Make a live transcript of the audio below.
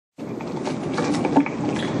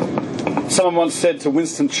Someone once said to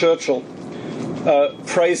Winston Churchill,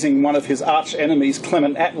 praising one of his arch enemies,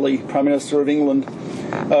 Clement Attlee, Prime Minister of England,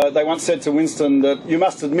 they once said to Winston that, "You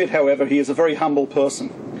must admit, however, he is a very humble person."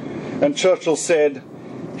 And Churchill said,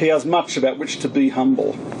 "He has much about which to be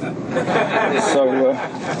humble." So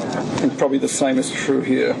I think probably the same is true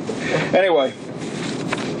here. Anyway,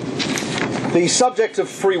 the subject of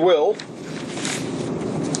free will,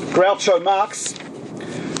 Groucho Marx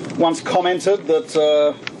once commented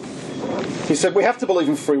that he said, "We have to believe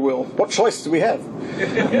in free will. What choice do we have?"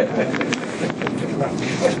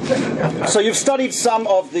 So you've studied some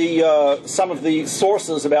of the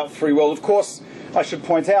sources about free will. Of course, I should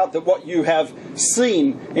point out that what you have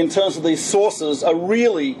seen in terms of these sources are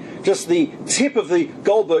really just the tip of the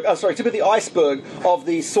iceberg of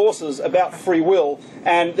the sources about free will,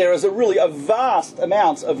 and there is really a vast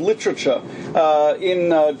amount of literature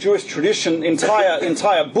in Jewish tradition,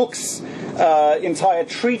 entire books, entire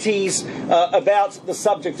treaties about the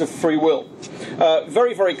subject of free will.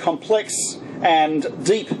 Very, very complex and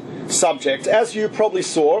deep subject. As you probably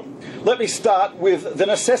saw, let me start with the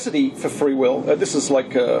necessity for free will. This is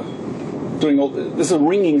like this is a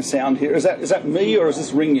ringing sound here. Is that me or is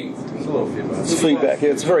this ringing? It's a little feedback. It's feedback. Yeah,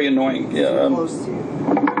 it's very annoying. Yeah.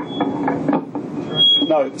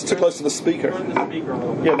 No, it's too close to the speaker. Turn the speaker a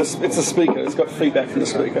little bit. Yeah, it's a speaker. It's got feedback from the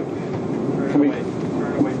speaker. Can we?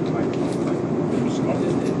 Turn away from the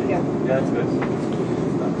microphone. Yeah. Yeah, that's good.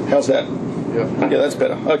 How's that? Yeah. Yeah, that's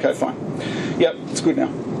better. Okay, fine. Yep, it's good now.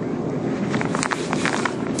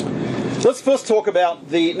 Let's first talk about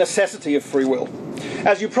the necessity of free will.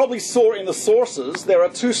 As you probably saw in the sources, there are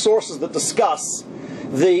two sources that discuss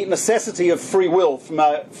the necessity of free will from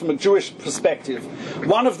a Jewish perspective.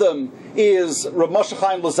 One of them is Rabbi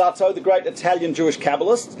Mordechai Luzzatto, the great Italian Jewish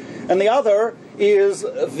Kabbalist, and the other is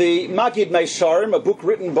the Magid Meisharim, a book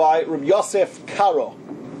written by Rabbi Yosef Karo,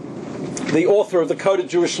 the author of the Code of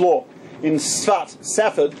Jewish Law in Sfat,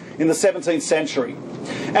 Safed, in the 17th century.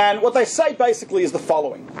 And what they say basically is the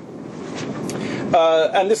following.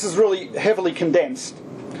 And this is really heavily condensed.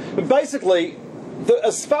 But basically,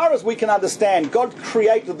 as far as we can understand, God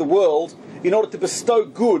created the world in order to bestow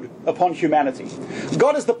good upon humanity.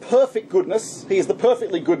 God is the perfect goodness. He is the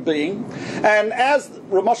perfectly good being. And as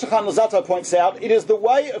Rav Moshe Chaim Luzzatto points out, it is the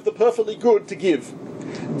way of the perfectly good to give.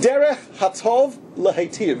 Derech hatov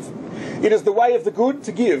lehetiv. It is the way of the good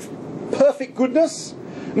to give. Perfect goodness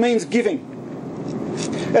means giving.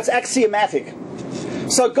 That's axiomatic.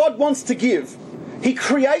 So God wants to give. He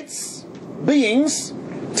creates beings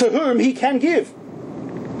to whom he can give.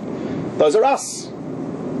 Those are us.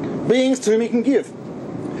 Beings to whom he can give.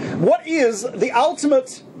 What is the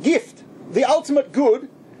ultimate gift, the ultimate good,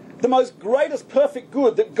 the most greatest perfect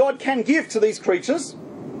good that God can give to these creatures?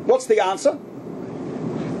 What's the answer?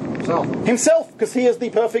 Himself, because he is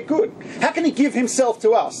the perfect good. How can he give himself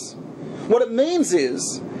to us? What it means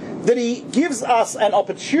is that he gives us an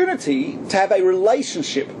opportunity to have a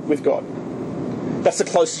relationship with God. That's the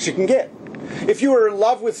closest you can get. If you are in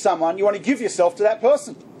love with someone, you want to give yourself to that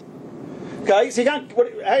person. Okay, so you can't,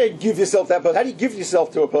 how do you give yourself to that person? How do you give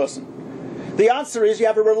yourself to a person? The answer is you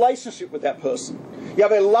have a relationship with that person. You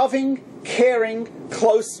have a loving, caring,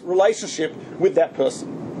 close relationship with that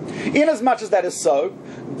person. Inasmuch as that is so,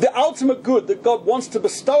 the ultimate good that God wants to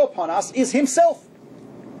bestow upon us is himself.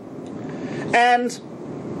 And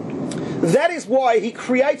that is why he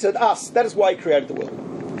created us. That is why he created the world.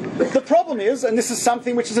 The problem is, and this is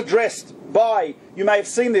something which is addressed by, you may have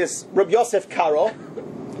seen this, Rabbi Yosef Karo.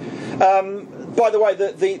 By the way,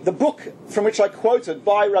 the book from which I quoted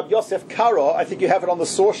by Rabbi Yosef Karo, I think you have it on the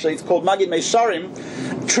source sheet, it's called Magid Meisharim.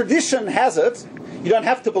 Tradition has it, you don't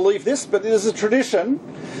have to believe this, but it is a tradition,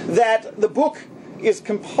 that the book is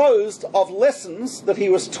composed of lessons that he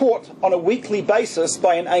was taught on a weekly basis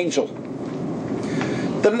by an angel.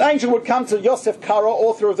 That an angel would come to Yosef Karo,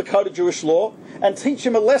 author of the Code of Jewish Law, and teach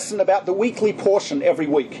him a lesson about the weekly portion every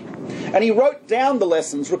week. And he wrote down the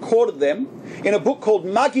lessons, recorded them, in a book called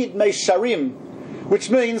Magid Meisharim, which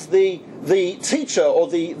means the teacher or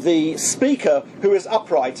the speaker who is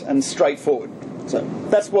upright and straightforward. So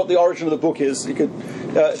that's what the origin of the book is. You could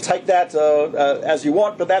take that as you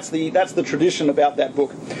want, but that's the tradition about that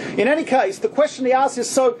book. In any case, the question he asks is,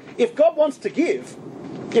 so if God wants to give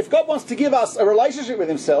us a relationship with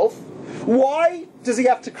himself, why does he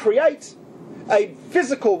have to create a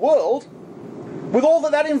physical world with all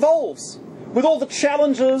that involves, with all the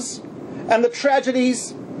challenges and the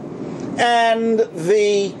tragedies and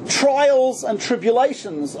the trials and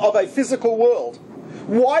tribulations of a physical world?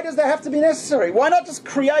 Why does that have to be necessary? Why not just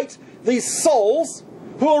create these souls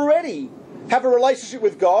who already have a relationship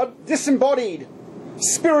with God, disembodied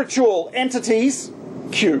spiritual entities,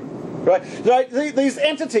 Q, Right? These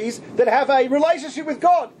entities that have a relationship with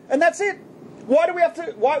God, and that's it. Why do we have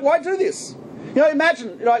to? Why do this?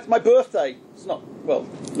 Imagine, it's my birthday. It's not,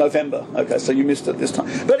 November. Okay, so you missed it this time.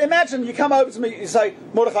 But imagine you come over to me, you say,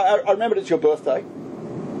 Mordechai, I remembered it's your birthday,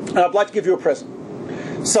 and I'd like to give you a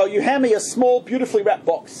present. So you hand me a small, beautifully wrapped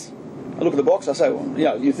box. I look at the box, I say,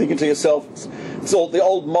 you're thinking to yourself, it's all the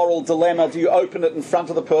old moral dilemma. Do you open it in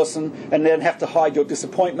front of the person and then have to hide your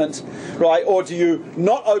disappointment, right? Or do you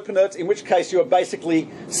not open it, in which case you're basically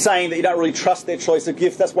saying that you don't really trust their choice of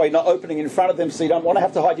gift. That's why you're not opening it in front of them, so you don't want to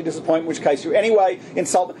have to hide your disappointment, in which case you anyway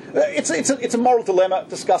insult them. It's a moral dilemma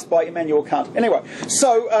discussed by Immanuel Kant. Anyway,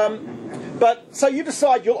 so you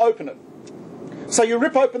decide you'll open it. So you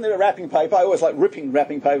rip open the wrapping paper. I always like ripping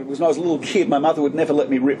wrapping paper because when I was a little kid, my mother would never let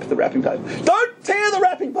me rip the wrapping paper. Don't tear the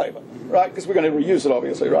wrapping paper, right? Because we're going to reuse it,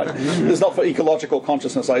 obviously, right? It's not for ecological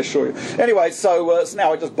consciousness, I assure you. Anyway, so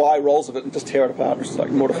now I just buy rolls of it and just tear it apart. It's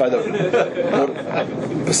like Mordechai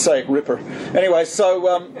the Passaic ripper. Anyway,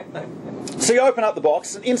 so you open up the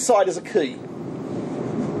box, and inside is a key.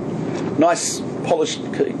 Nice, polished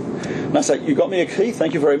key. And I say, you got me a key,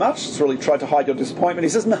 thank you very much. It's really tried to hide your disappointment. He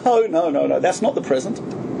says, no, that's not the present.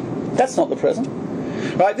 That's not the present.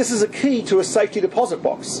 Right, this is a key to a safety deposit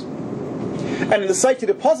box. And in the safety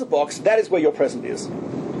deposit box, that is where your present is.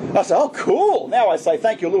 I say, oh, cool. Now I say,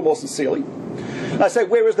 thank you a little more sincerely. And I say,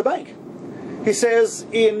 where is the bank? He says,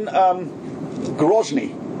 in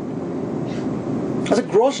Grozny. I said,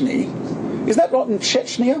 Grozny? Is that not in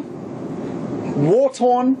Chechnya?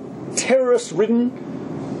 War-torn, terrorist-ridden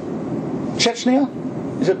Chechnya?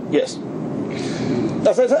 He said, yes.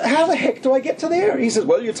 I said, how the heck do I get to there? He says,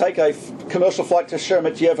 well, you take a commercial flight to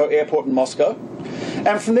Sheremetyevo Airport in Moscow,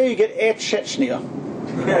 and from there you get Air Chechnya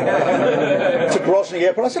to Grozny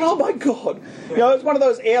Airport. I said, oh my God. It's one of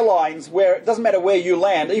those airlines where it doesn't matter where you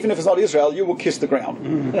land, even if it's not Israel, you will kiss the ground.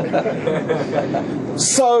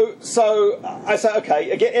 So I say,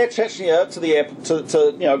 okay, I get Air Chechnya to the airport, to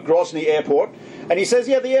Grozny Airport, and he says,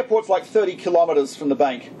 yeah, the airport's like 30 kilometres from the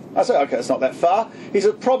bank. I said, okay, it's not that far. He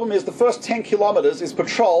said, the problem is the first 10 kilometres is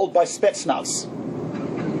patrolled by Spetsnaz.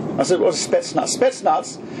 I said, what is Spetsnaz?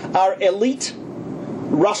 Spetsnaz are elite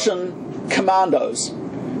Russian commandos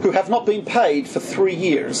who have not been paid for 3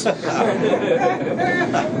 years. I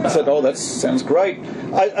said, oh, that sounds great.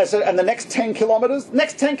 I said, and the next 10 kilometres?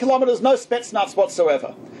 Next 10 kilometres, no Spetsnaz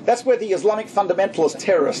whatsoever. That's where the Islamic fundamentalist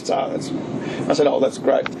terrorists are. I said, oh, that's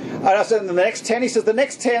great. And I said, and the next 10? He says, the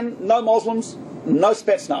next 10, no Muslims, no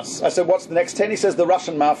Spetsnaz. I said, what's the next 10? He says, the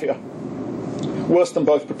Russian mafia. Worse than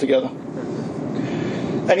both put together.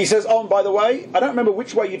 And he says, oh, and by the way, I don't remember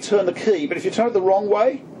which way you turn the key, but if you turn it the wrong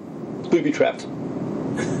way, it's booby-trapped.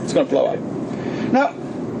 It's going to blow up. Now,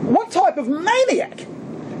 what type of maniac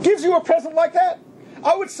gives you a present like that?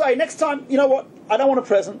 I would say next time, you know what, I don't want a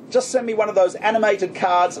present, just send me one of those animated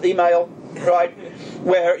cards, email, right,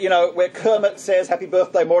 where Kermit says, happy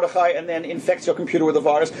birthday, Mordechai, and then infects your computer with a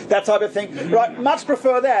virus, that type of thing. Right, much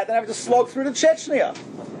prefer that than having to slog through to Chechnya.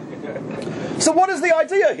 So what is the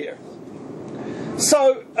idea here?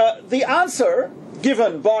 So the answer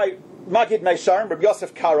given by Magid Mesharim, Rabbi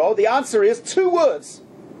Yosef Karo, the answer is 2 words.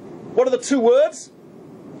 What are the 2 words?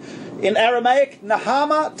 In Aramaic,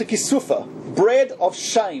 Nahama Tekisufa, bread of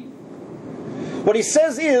shame. What he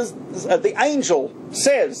says is, the angel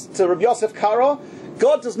says to Rabbi Yosef Karo,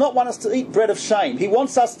 God does not want us to eat bread of shame. He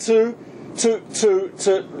wants us to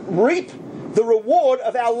reap the reward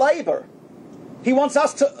of our labour. He wants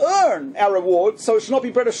us to earn our reward, so it should not be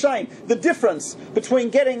bread of shame. The difference between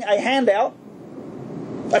getting a handout,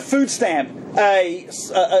 a food stamp, a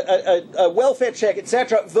welfare check,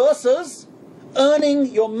 etc., versus earning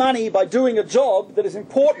your money by doing a job that is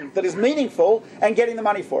important, that is meaningful, and getting the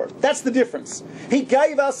money for it. That's the difference. He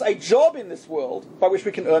gave us a job in this world by which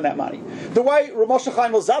we can earn that money. The way Mordechai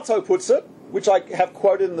Zato puts it, which I have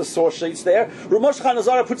quoted in the source sheets there, Mordechai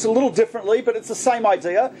Zato puts it a little differently, but it's the same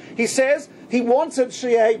idea. He says he wanted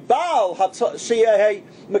Mekabel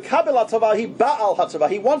Hatova.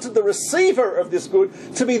 He wanted the receiver of this good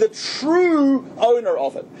to be the true owner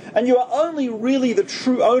of it. And you are only really the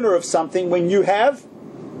true owner of something when you have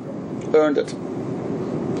earned it.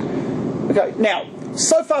 Okay, now,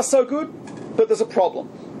 so far so good, but there's a problem.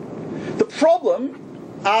 The problem,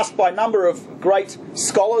 asked by a number of great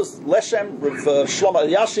scholars, Leshem, Shlomo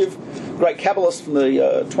Elyashiv, great Kabbalist from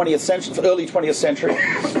the 20th century, early 20th century,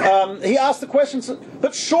 he asked the question,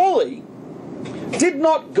 but surely, did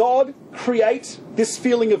not God create this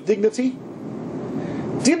feeling of dignity?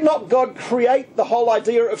 Did not God create the whole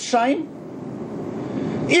idea of shame?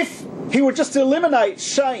 If he would just eliminate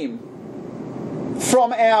shame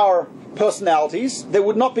from our personalities, there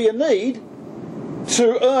would not be a need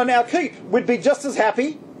to earn our keep. We'd be just as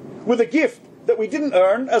happy with a gift that we didn't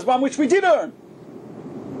earn as one which we did earn.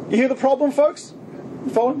 You hear the problem, folks?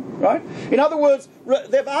 You following? Right? In other words,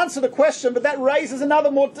 they've answered a question, but that raises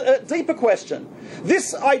another more deeper question.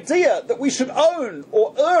 This idea that we should own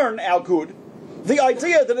or earn our good, the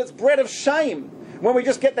idea that it's bread of shame when we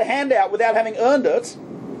just get the handout without having earned it,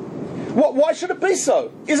 why should it be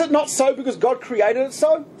so? Is it not so because God created it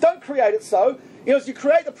so? Don't create it so. You know, as you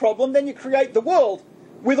create the problem, then you create the world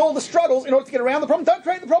with all the struggles in order to get around the problem. Don't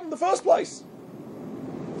create the problem in the first place.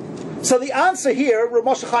 So the answer here, Rav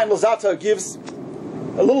Moshe Chaim Luzzatto gives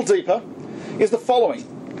a little deeper, is the following.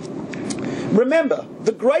 Remember,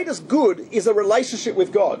 the greatest good is a relationship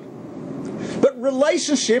with God. But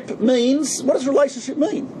relationship means, what does relationship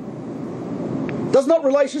mean? Does not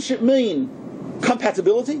relationship mean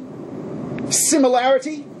compatibility?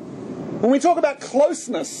 Similarity? When we talk about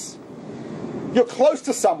closeness, you're close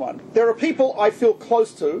to someone. There are people I feel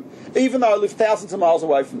close to, even though I live thousands of miles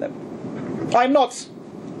away from them. I'm not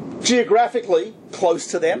geographically close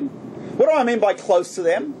to them. What do I mean by close to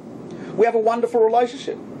them? We have a wonderful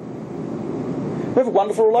relationship. We have a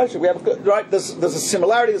wonderful relationship. We have, right? There's a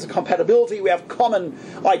similarity, there's a compatibility. We have common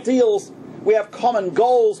ideals. We have common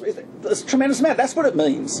goals. There's a tremendous amount. That's what it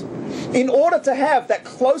means. In order to have that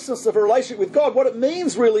closeness of a relationship with God, what it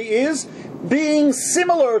means really is being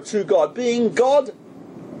similar to God, being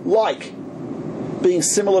God-like, being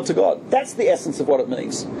similar to God. That's the essence of what it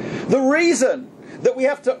means. The reason that we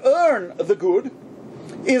have to earn the good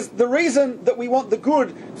is the reason that we want the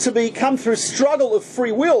good to come through struggle of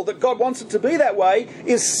free will, that God wants it to be that way,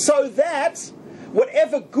 is so that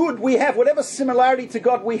whatever good we have, whatever similarity to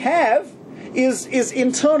God we have, is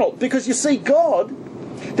internal. Because you see, God,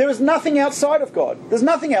 there is nothing outside of God. There's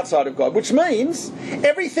nothing outside of God, which means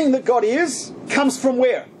everything that God is comes from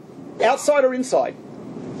where? Outside or inside?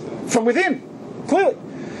 From within, clearly.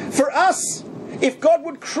 For us, if God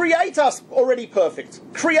would create us already perfect,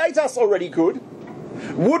 create us already good,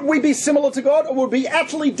 would we be similar to God, or would we be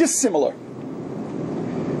actually dissimilar?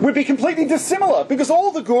 We'd be completely dissimilar, because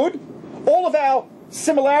all the good, all of our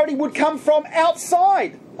similarity would come from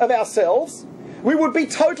outside of ourselves. We would be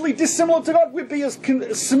totally dissimilar to God. We'd be as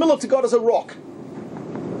similar to God as a rock.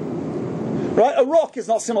 Right? A rock is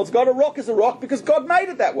not similar to God. A rock is a rock because God made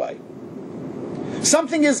it that way.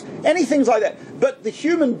 Anything's like that. But the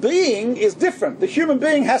human being is different. The human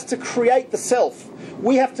being has to create the self.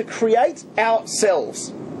 We have to create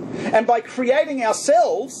ourselves. And by creating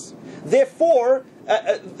ourselves, therefore,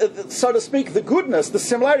 so to speak, the goodness, the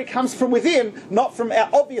similarity comes from within, not from our...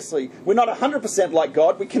 Obviously, we're not 100% like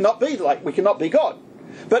God. We cannot be God.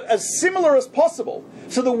 But as similar as possible.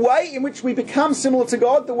 So the way in which we become similar to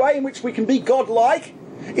God, the way in which we can be God-like,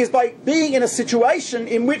 is by being in a situation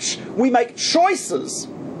in which we make choices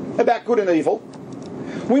about good and evil.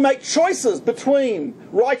 We make choices between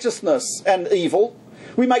righteousness and evil.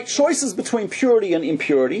 We make choices between purity and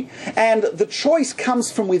impurity. And the choice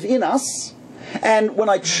comes from within us. And when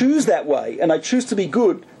I choose that way, and I choose to be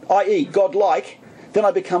good, i.e. God-like, then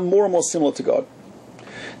I become more and more similar to God.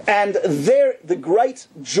 And the great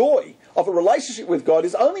joy of a relationship with God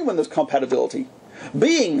is only when there's compatibility.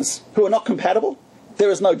 Beings who are not compatible, there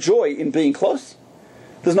is no joy in being close.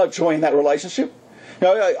 There's no joy in that relationship. You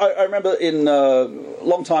know, I remember a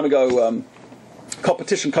long time ago,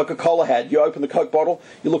 competition Coca-Cola had. You open the Coke bottle,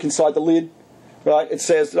 you look inside the lid, right? It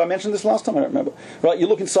says, did I mention this last time? I don't remember. Right, you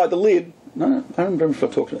look inside the lid. No, I don't remember if I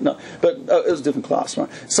talked about it. No, but it was a different class, right?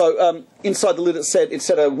 So inside the lid it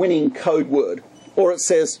said a winning code word, or it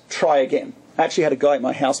says try again. I actually had a guy at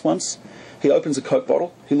my house once. He opens a Coke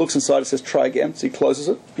bottle. He looks inside. It says try again. So he closes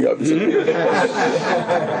it. He opens it.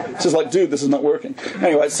 It's just like, dude, this is not working.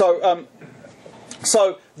 Anyway, so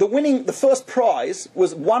the first prize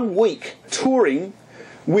was 1 week touring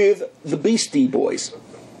with the Beastie Boys.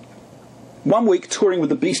 1 week touring with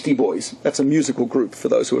the Beastie Boys. That's a musical group for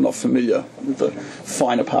those who are not familiar with the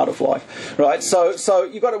finer part of life, right? So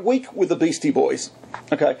you got a week with the Beastie Boys,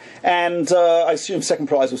 okay? And I assume second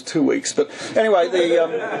prize was 2 weeks, but anyway,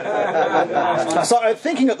 so I'm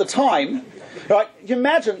thinking at the time, right? You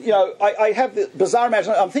imagine, I have the bizarre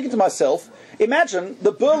imagination. I'm thinking to myself, imagine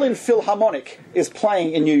the Berlin Philharmonic is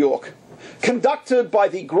playing in New York, conducted by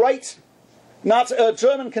the great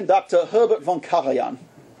German conductor Herbert von Karajan.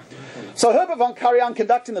 So Herbert von Karajan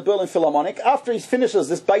conducting the Berlin Philharmonic. After he finishes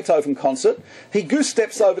this Beethoven concert, he goose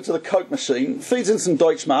steps over to the Coke machine, feeds in some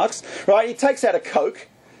Deutschmarks, right? He takes out a Coke.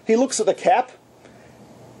 He looks at the cap.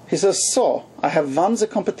 He says, so, I have won the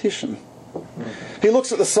competition. He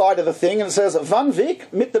looks at the side of the thing and it says, Wann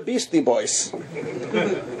Weg mit the Beastie Boys.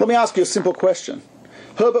 Let me ask you a simple question.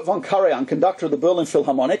 Herbert von Karajan, conductor of the Berlin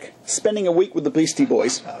Philharmonic, spending a week with the Beastie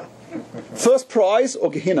Boys. First prize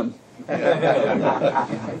or Gehinnom?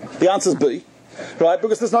 The answer's B, right?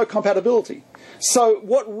 Because there's no compatibility. So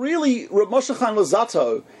what really Reb Moshe Chaim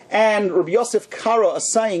Luzzatto and Rabbi Yosef Karo are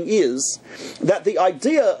saying is that the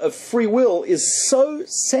idea of free will is so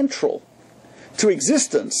central to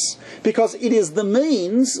existence because it is the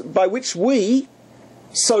means by which we,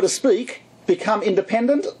 so to speak, become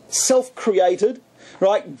independent, self-created,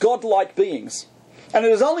 right, godlike beings. And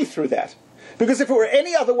it is only through that. Because if it were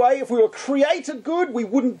any other way, if we were created good, we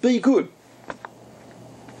wouldn't be good.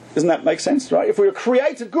 Doesn't that make sense, right? If we were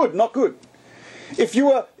created good, not good. If you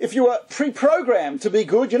were pre-programmed to be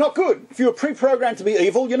good, you're not good. If you were pre-programmed to be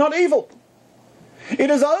evil, you're not evil. It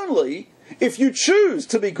is only if you choose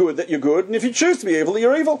to be good that you're good, and if you choose to be evil,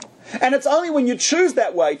 you're evil. And it's only when you choose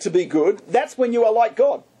that way to be good, that's when you are like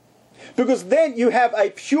God. Because then you have a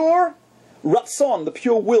pure ratzon, the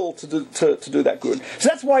pure will to do that good. So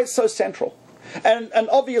that's why it's so central. And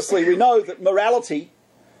obviously we know that morality,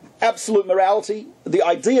 absolute morality, the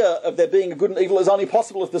idea of there being a good and evil is only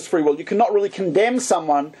possible if there's free will. You cannot really condemn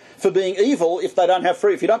someone for being evil if they don't have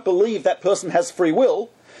free. If you don't believe that person has free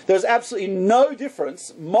will, there's absolutely no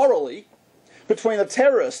difference morally between a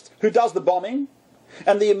terrorist who does the bombing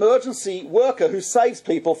and the emergency worker who saves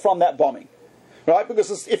people from that bombing. Right?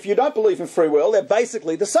 Because if you don't believe in free will, they're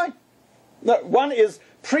basically the same. No, one is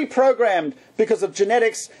pre-programmed because of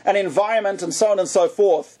genetics and environment and so on and so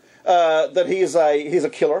forth that he's a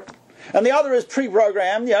killer, and the other is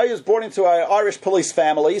pre-programmed. You know, he was born into an Irish police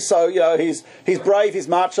family, so you know he's brave, he's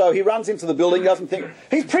macho. He runs into the building, doesn't think.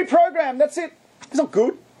 He's pre-programmed. That's it. He's not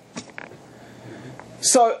good.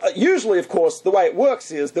 So usually, of course, the way it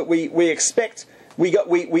works is that we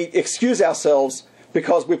excuse ourselves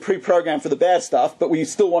because we're pre-programmed for the bad stuff, but we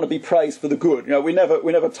still want to be praised for the good. You know, we're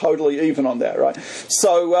never totally even on that, right?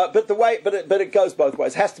 So, but it goes both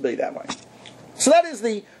ways. It has to be that way. So that is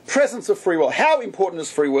the presence of free will. How important is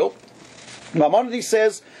free will? Maimonides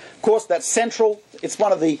says, of course, that's central. It's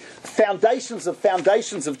one of the foundations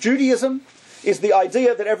of Judaism, is the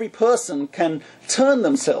idea that every person can turn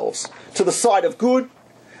themselves to the side of good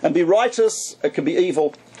and be righteous. It can be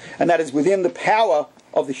evil, and that is within the power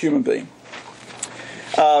of the human being.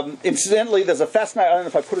 Incidentally, there's a fascinating, I don't know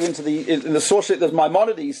if I put it in the source sheet, there's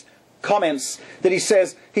Maimonides comments that he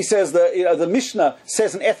says that, you know, the Mishnah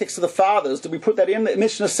says in Ethics of the Fathers, did we put that in? The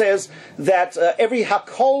Mishnah says that every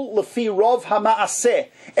hakol lefi rov hama'aseh,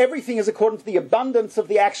 everything is according to the abundance of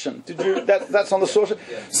the action. That's on the source sheet?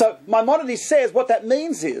 Yeah. So Maimonides says what that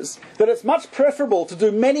means is that it's much preferable to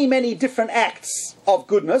do many, many different acts of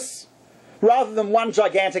goodness rather than one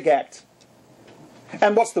gigantic act.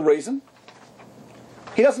 And what's the reason?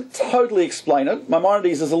 He doesn't totally explain it.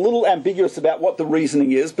 Maimonides is a little ambiguous about what the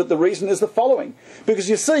reasoning is, but the reason is the following. Because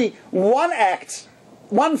you see,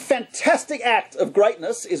 one fantastic act of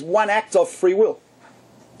greatness is one act of free will.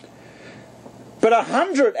 But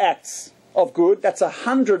 100 acts of good, that's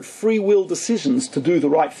 100 free will decisions to do the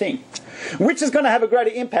right thing. Which is going to have a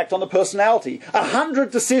greater impact on the personality?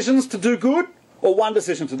 100 decisions to do good, or one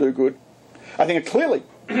decision to do good? I think clearly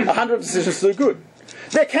 100 decisions to do good.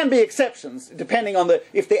 There can be exceptions, depending on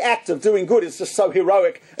if the act of doing good is just so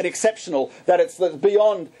heroic and exceptional that it's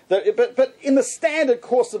beyond. But in the standard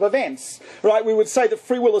course of events, right, we would say that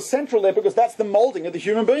free will is central there because that's the moulding of the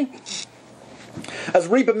human being. As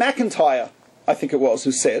Reba McEntire, I think it was,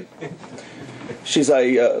 who said, she's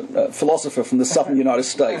a philosopher from the southern United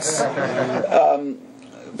States,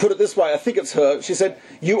 put it this way, I think it's her, she said,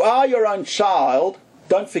 "You are your own child,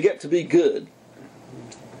 don't forget to be good.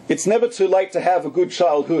 It's never too late to have a good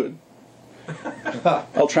childhood."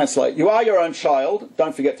 I'll translate. You are your own child.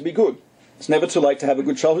 Don't forget to be good. It's never too late to have a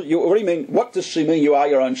good childhood. What do you mean? What does she mean, you are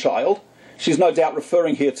your own child? She's no doubt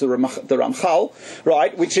referring here to the Ramchal,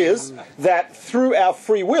 right? Which is that through our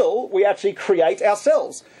free will, we actually create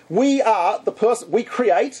ourselves. We are the person, we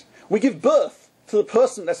create, we give birth to the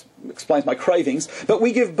person. That explains my cravings. But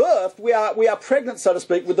we give birth, we are pregnant, so to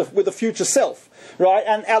speak, with the future self, right?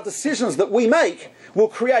 And our decisions that we make will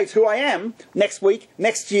create who I am next week,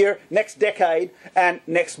 next year, next decade, and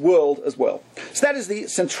next world as well. So that is the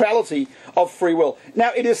centrality of free will.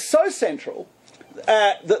 Now, it is so central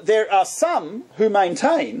that there are some who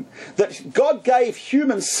maintain that God gave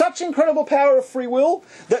humans such incredible power of free will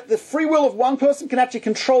that the free will of one person can actually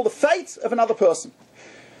control the fate of another person.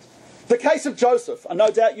 The case of Joseph, and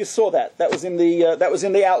no doubt you saw that. That was in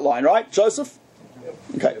the outline, right? Joseph?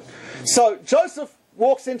 Okay. So Joseph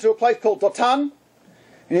walks into a place called Dothan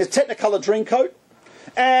in his Technicolor dream coat,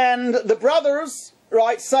 and the brothers,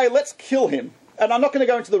 right, say, let's kill him. and I'm not going to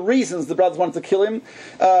go into the reasons the brothers wanted to kill him.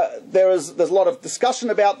 There's a lot of discussion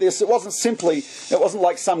about this. It wasn't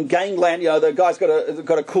like some gangland. The guy's got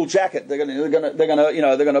a cool jacket. They're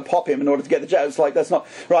going to pop him in order to get the jacket. It's like, that's not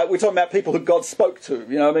right. We're talking about people who God spoke to.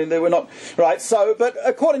 They were not right. So, but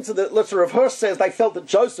according to the letter of Hirsch says they felt that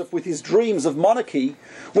Joseph, with his dreams of monarchy,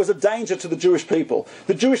 was a danger to the Jewish people.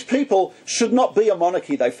 The Jewish people should not be a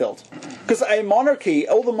monarchy, they felt. Because a monarchy,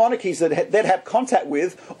 all the monarchies that they'd had contact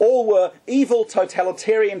with, all were evil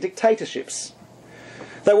totalitarian dictatorships.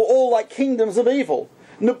 They were all like kingdoms of evil.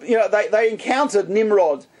 They encountered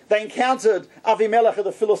Nimrod. They encountered Avimelech of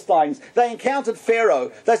the Philistines. They encountered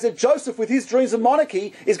Pharaoh. They said Joseph, with his dreams of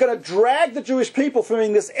monarchy, is going to drag the Jewish people from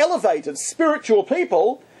being this elevated spiritual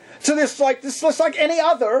people to this like any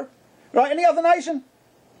other, right? Any other nation.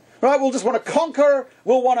 Right, we'll just want to conquer.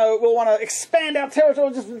 We'll want to expand our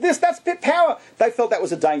territory. That's bit power. They felt that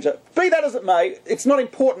was a danger. Be that as it may, it's not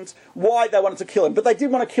important why they wanted to kill him, but they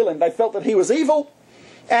did want to kill him. They felt that he was evil,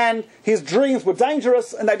 and his dreams were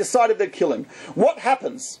dangerous, and they decided they'd kill him. What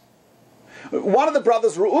happens? One of the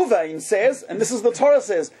brothers, Reuven, says, and this is the Torah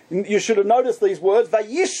says. You should have noticed these words.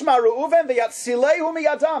 Vayishma Reuven v'yatzilehu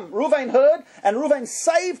miyadam. Reuven heard, and Reuven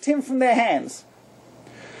saved him from their hands.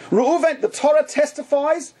 Reuven, the Torah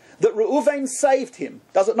testifies that Reuven saved him,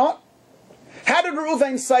 does it not? How did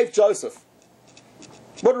Reuven save Joseph?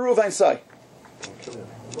 What did Reuven say?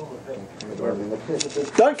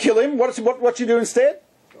 Don't kill him. What you do instead?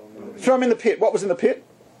 Throw him in the pit. What was in the pit?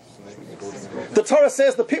 The Torah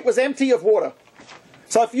says the pit was empty of water.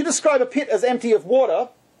 So if you describe a pit as empty of water,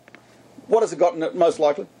 what has it got in it most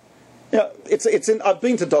likely? I've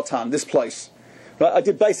been to Dothan, this place. Right, I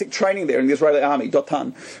did basic training there in the Israeli army,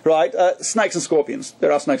 Dothan. Right, snakes and scorpions.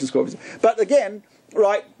 There are snakes and scorpions. But again,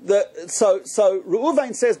 right, so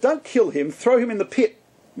Reuven says, don't kill him. Throw him in the pit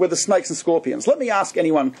with the snakes and scorpions. Let me ask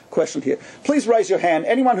anyone a question here. Please raise your hand.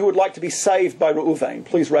 Anyone who would like to be saved by Reuven,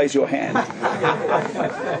 please raise your hand.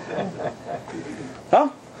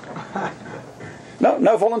 Huh?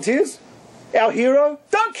 No volunteers? Our hero?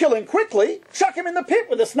 Don't kill him quickly. Chuck him in the pit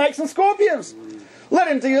with the snakes and scorpions. Let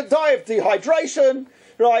him die of dehydration,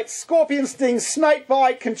 right? Scorpion stings, snake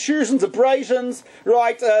bite, contusions, abrasions,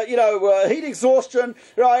 right? Heat exhaustion,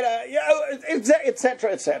 right?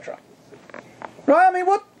 Etc., etc. Right? I mean,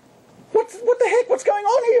 what the heck? What's going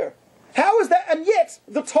on here? How is that? And yet,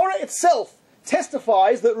 the Torah itself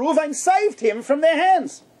testifies that Reuven saved him from their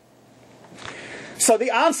hands. So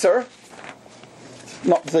the answer,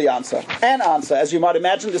 not the answer, an answer, as you might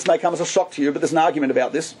imagine, this may come as a shock to you, but there's an argument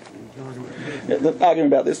about this. The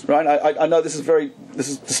argument about this, right? I know this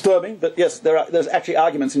is disturbing, but yes, there's actually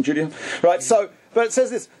arguments in Judaism, right? So, but it says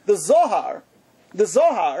this: the Zohar,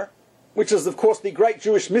 which is of course the great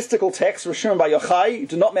Jewish mystical text, Rishon by Yochai.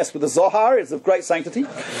 Do not mess with the Zohar; it's of great sanctity.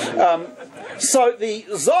 So the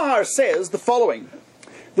Zohar says the following: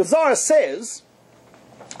 the Zohar says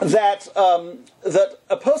that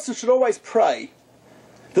a person should always pray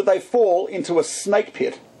that they fall into a snake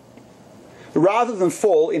pit, rather than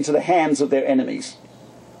fall into the hands of their enemies.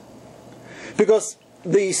 Because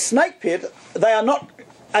the snake pit, they are not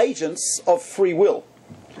agents of free will.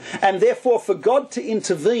 And therefore, for God to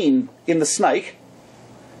intervene in the snake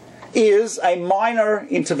is a minor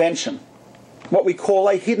intervention, what we call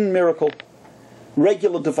a hidden miracle,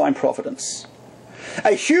 regular divine providence.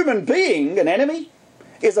 A human being, an enemy,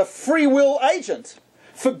 is a free will agent.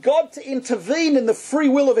 For God to intervene in the free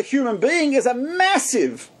will of a human being is a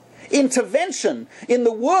massive intervention in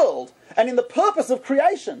the world and in the purpose of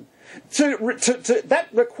creation. That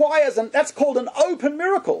requires, and that's called an open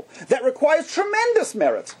miracle. That requires tremendous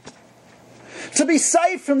merit. To be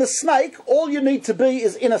saved from the snake, all you need to be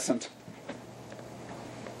is innocent.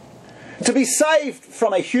 To be saved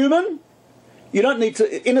from a human, you don't need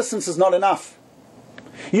to. Innocence is not enough.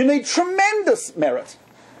 You need tremendous merit,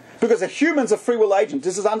 because a human's a free will agent.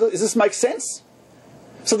 Does this make sense?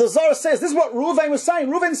 So the Zohar says, this is what Reuven was saying.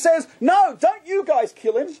 Reuven says, no, don't you guys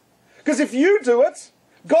kill him. Because if you do it,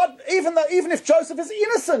 God, even if Joseph is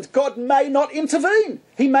innocent, God may not intervene.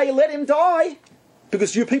 He may let him die.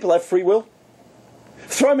 Because you people have free will.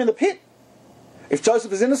 Throw him in the pit. If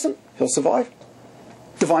Joseph is innocent, he'll survive.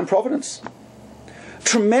 Divine providence.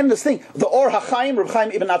 Tremendous thing. The Or HaChaim, Reb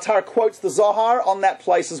Chaim Ibn Attar quotes the Zohar on that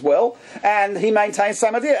place as well, and he maintains the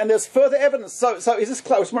same idea. And there's further evidence. So is this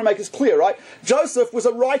clear? I just want to make this clear, right? Joseph was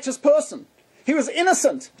a righteous person. He was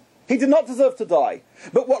innocent. He did not deserve to die.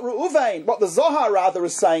 But what the Zohar rather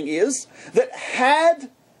is saying is that had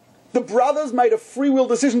the brothers made a free will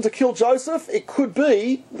decision to kill Joseph, it could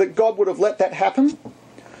be that God would have let that happen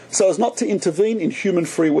so as not to intervene in human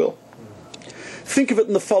free will. Think of it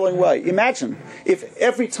in the following way. Imagine if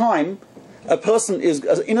every time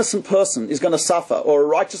an innocent person is going to suffer, or a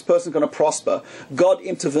righteous person is going to prosper, God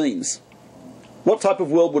intervenes. What type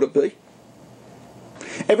of world would it be?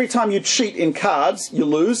 Every time you cheat in cards, you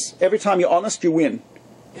lose. Every time you're honest, you win.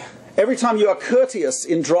 Every time you are courteous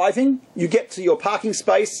in driving, you get to your parking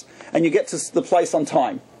space and you get to the place on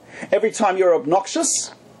time. Every time you're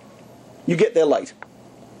obnoxious, you get there late.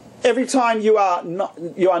 Every time you are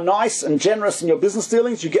nice and generous in your business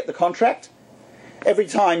dealings, you get the contract. Every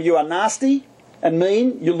time you are nasty and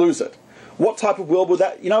mean, you lose it. What type of world would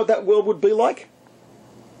that, you know what that world would be like?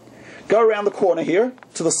 Go around the corner here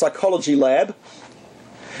to the psychology lab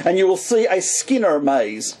and you will see a Skinner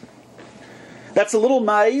maze. That's a little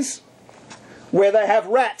maze where they have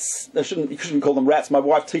rats. You shouldn't call them rats. My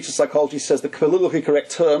wife teaches psychology, says the politically correct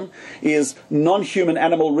term is non-human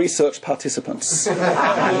animal research participants.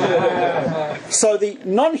 So the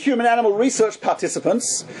non-human animal research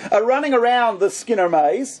participants are running around the Skinner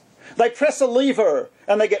maze. They press a lever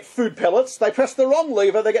and they get food pellets. They press the wrong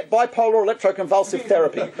lever, they get bipolar electroconvulsive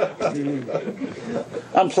therapy.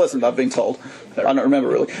 Unpleasant, I've been told. I don't remember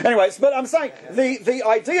really. Anyways, but I'm saying the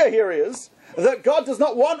idea here is that God does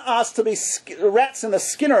not want us to be rats in the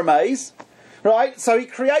Skinner maze, right? So he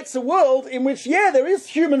creates a world in which, there is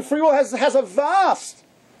human free will, has a vast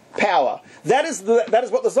power. That is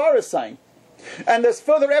what the Zohar is saying. And there's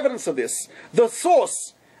further evidence of this. The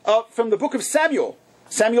source from the book of Samuel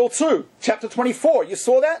 2, chapter 24. You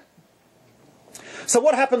saw that? So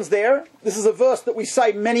what happens there? This is a verse that we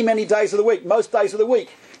say many, many days of the week, most days of the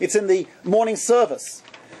week. It's in the morning service.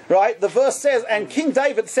 Right? The verse says, and King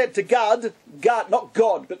David said to God, not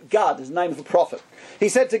God, but God, his name is the prophet. He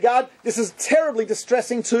said to God, this is terribly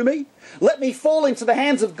distressing to me. Let me fall into the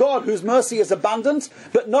hands of God, whose mercy is abundant,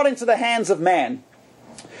 but not into the hands of man.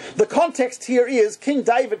 The context here is King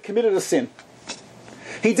David committed a sin.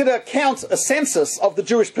 He did a census of the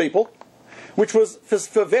Jewish people, which was,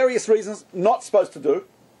 for various reasons, not supposed to do.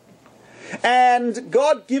 And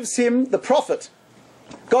God gives him the prophet.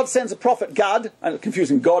 God sends a prophet Gad, I'm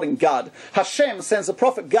confusing God and Gad. Hashem sends a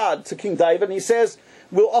prophet Gad to King David and he says,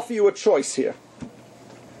 we'll offer you a choice here.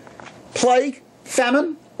 Plague,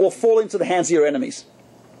 famine, or fall into the hands of your enemies.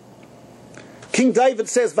 King David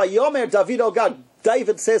says, Vayomer David el Gad.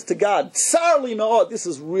 David says to God, Tsar li me'od, this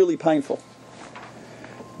is really painful.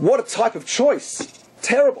 What a type of choice.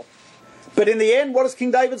 Terrible. But in the end, what does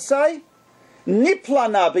King David say?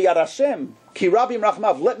 Niplana biyad Hashem, ki rabim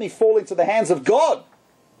rachmav, let me fall into the hands of God.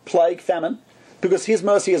 Plague, famine, because his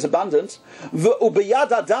mercy is abundant.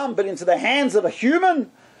 Ubiyad adam, but into the hands of a human?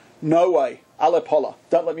 No way. Alepola.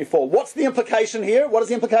 Don't let me fall. What's the implication here? What is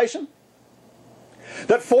the implication?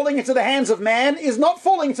 That falling into the hands of man is not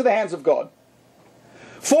falling into the hands of God.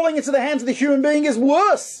 Falling into the hands of the human being is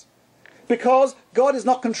worse. Because God is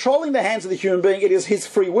not controlling the hands of the human being, it is his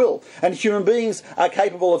free will. And human beings are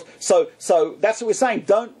capable of... So that's what we're saying.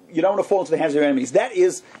 You don't want to fall into the hands of your enemies. That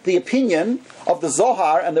is the opinion of the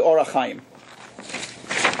Zohar and the Orach Chaim.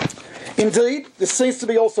 Indeed, this seems to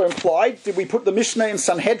be also implied. Did we put the Mishnah in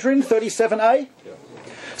Sanhedrin 37a? Yeah.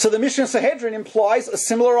 So the Mishnah in Sanhedrin implies a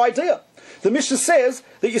similar idea. The Mishnah says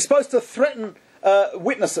that you're supposed to threaten...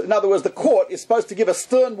 witnesses. In other words, the court is supposed to give a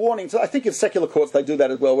stern warning to, I think in secular courts they do that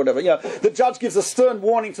as well, whatever. The judge gives a stern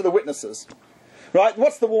warning to the witnesses. Right?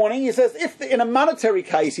 What's the warning? He says, in a monetary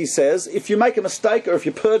case, he says, if you make a mistake or if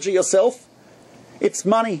you perjure yourself, it's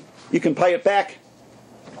money. You can pay it back.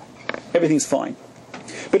 Everything's fine.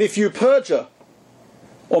 But if you perjure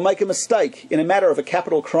or make a mistake in a matter of a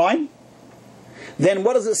capital crime, then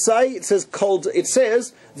what does it say? It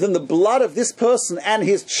says, then the blood of this person and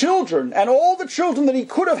his children and all the children that he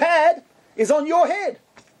could have had is on your head.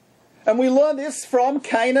 And we learn this from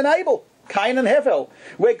Cain and Abel, Cain and Hevel,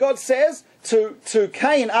 where God says to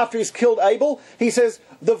Cain after he's killed Abel, he says,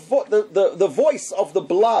 the voice of the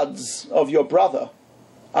bloods of your brother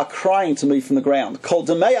are crying to me from the ground. Kol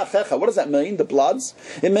demei achecha. What does that mean, the bloods?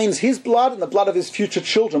 It means his blood and the blood of his future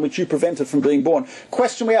children, which you prevented from being born.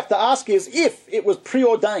 Question we have to ask is, if it was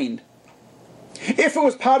preordained, if it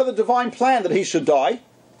was part of the divine plan that he should die,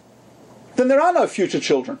 then there are no future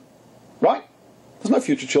children. Right? There's no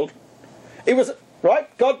future children. It was, right?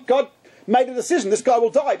 God made a decision. This guy will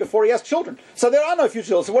die before he has children. So there are no future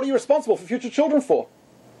children. So what are you responsible for future children for?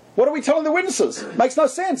 What are we telling the witnesses? Makes no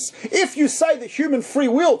sense. If you say that human free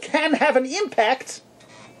will can have an impact,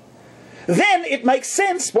 then it makes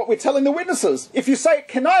sense what we're telling the witnesses. If you say it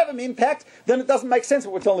cannot have an impact, then it doesn't make sense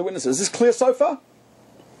what we're telling the witnesses. Is this clear so far?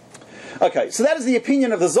 Okay, so that is the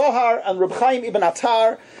opinion of the Zohar and Reb Chaim ibn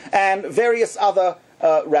Attar and various other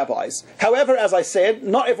rabbis. However, as I said,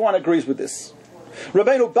 not everyone agrees with this.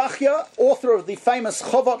 Rabbeinu Becher, author of the famous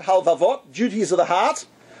Chovot Halvavot, Duties of the Heart,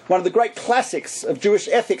 one of the great classics of Jewish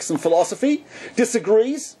ethics and philosophy,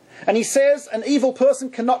 disagrees, and he says an evil person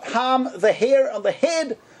cannot harm the hair on the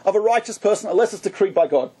head of a righteous person unless it's decreed by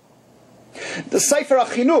God. The Sefer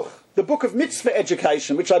HaChinuch, the book of mitzvah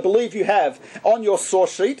education, which I believe you have on your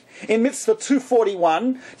source sheet, in mitzvah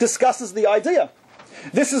 241, discusses the idea.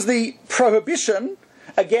 This is the prohibition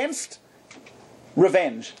against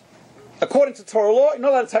revenge. According to Torah law, you're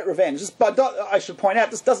not allowed to take revenge. But I should point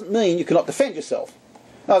out, this doesn't mean you cannot defend yourself.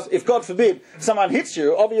 Now, if, God forbid, someone hits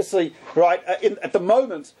you, obviously, right, at the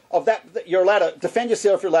moment of that, you're allowed to defend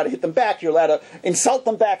yourself, you're allowed to hit them back, you're allowed to insult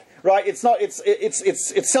them back, right? It's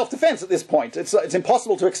self-defense at this point. It's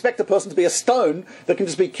impossible to expect a person to be a stone that can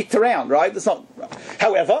just be kicked around, right? That's not.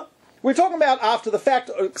 However, we're talking about after the fact.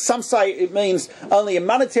 Some say it means only in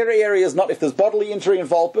monetary areas, not if there's bodily injury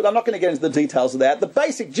involved, but I'm not going to get into the details of that. The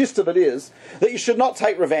basic gist of it is that you should not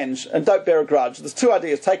take revenge and don't bear a grudge. There's two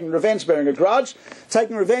ideas, taking revenge, bearing a grudge.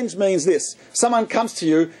 Taking revenge means this. Someone comes to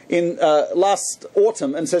you in last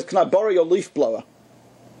autumn and says, "Can I borrow your leaf blower?"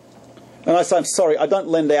 And I say, "I'm sorry, I don't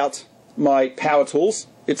lend out my power tools.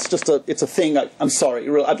 It's just it's a thing. I'm sorry.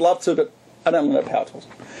 I'd love to, but I don't lend out power tools."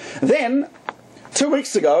 Then 2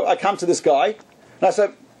 weeks ago, I come to this guy, and I say,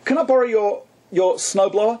 "Can I borrow your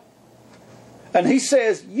snowblower?" And he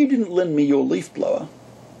says, "You didn't lend me your leaf blower.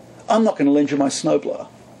 I'm not going to lend you my snowblower."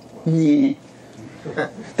 Yeah.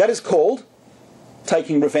 That is called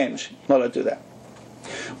taking revenge. Not to do that.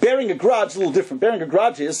 Bearing a grudge is a little different. Bearing a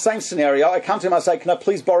grudge is, same scenario, I come to him, I say, "Can I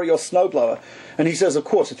please borrow your snowblower?" And he says, "Of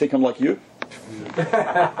course, you think I'm like you?" So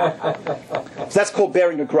that's called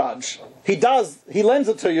bearing a grudge. He lends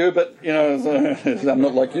it to you, but, I'm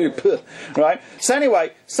not like you, right? So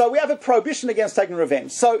anyway, so we have a prohibition against taking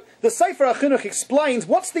revenge. So the Sefer HaChinuch explains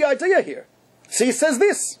what's the idea here. So he says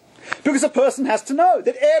this, because a person has to know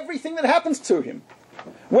that everything that happens to him,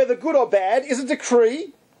 whether good or bad, is a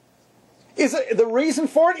decree. The reason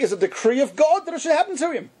for it is a decree of God that it should happen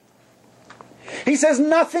to him. He says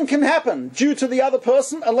nothing can happen due to the other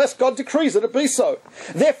person unless God decrees that it be so.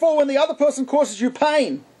 Therefore, when the other person causes you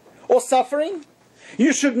pain or suffering,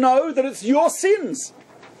 you should know that it's your sins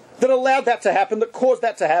that allowed that to happen, that caused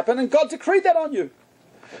that to happen, and God decreed that on you.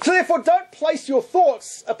 So therefore, don't place your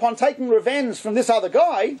thoughts upon taking revenge from this other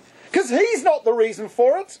guy, because he's not the reason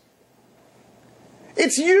for it.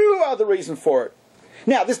 It's you who are the reason for it.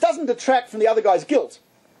 Now, this doesn't detract from the other guy's guilt,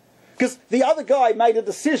 because the other guy made a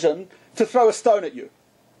decision to throw a stone at you.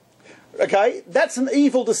 Okay? That's an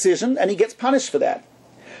evil decision, and he gets punished for that.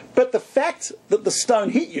 But the fact that the stone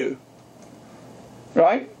hit you,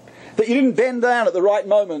 right, that you didn't bend down at the right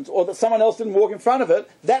moment, or that someone else didn't walk in front of it,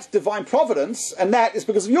 that's divine providence, and that is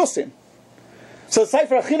because of your sin. So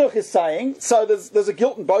Sefer HaChinuch is saying, so there's a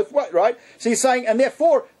guilt in both ways, right? So he's saying, and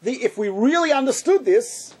therefore, if we really understood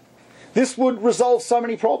this, this would resolve so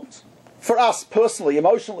many problems. For us, personally,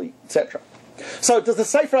 emotionally, etc. So does the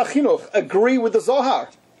Sefer HaChinuch agree with the Zohar?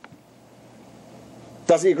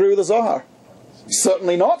 Does he agree with the Zohar?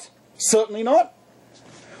 Certainly not. Certainly not.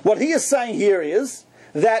 What he is saying here is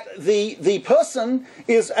that the person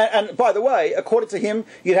is, and by the way, according to him,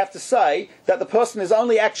 you'd have to say that the person is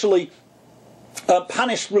only actually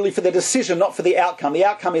punished really for the decision, not for the outcome. The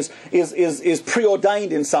outcome is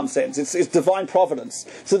preordained in some sense. It's divine providence.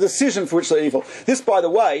 It's a decision for which they're evil. This, by the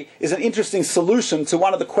way, is an interesting solution to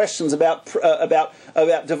one of the questions about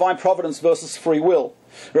divine providence versus free will.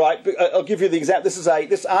 Right? I'll give you the example.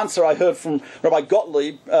 This answer I heard from Rabbi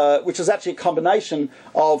Gottlieb, which is actually a combination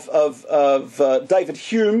of David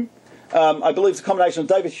Hume. I believe it's a combination of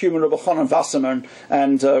David Hume and Rabbi Chanan Wasserman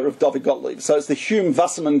and Rav David Gottlieb. So it's the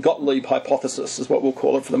Hume-Wasserman-Gottlieb hypothesis is what we'll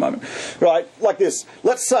call it for the moment. Right, like this.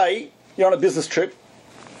 Let's say you're on a business trip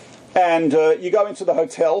and you go into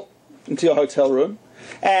your hotel room,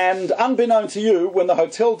 and unbeknown to you, when the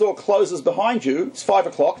hotel door closes behind you, it's 5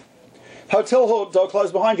 o'clock, hotel door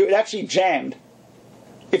closed behind you, it actually jammed.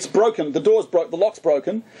 It's broken, the door's broke, the lock's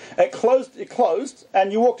broken, it closed,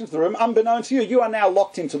 and you walked into the room, unbeknown to you, you are now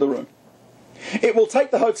locked into the room. It will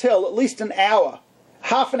take the hotel at least an hour,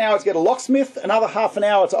 half an hour to get a locksmith, another half an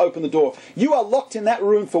hour to open the door. You are locked in that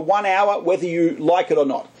room for 1 hour, whether you like it or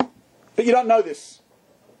not. But you don't know this.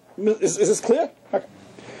 Is this clear? Okay.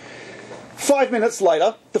 5 minutes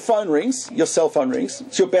later, the phone rings, your cell phone rings,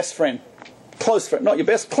 it's your best friend, close friend, not your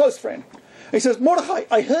best, close friend. He says, "Mordechai,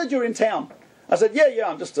 I heard you're in town." I said, yeah,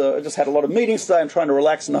 I just had a lot of meetings today. I'm trying to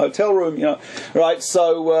relax in the hotel room, right?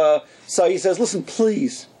 So he says, "Listen,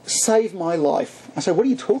 please, save my life." I said, "What are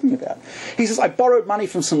you talking about?" He says, "I borrowed money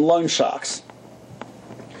from some loan sharks.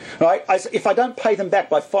 Right? I said, if I don't pay them back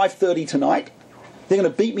by 5:30 tonight, they're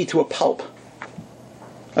going to beat me to a pulp."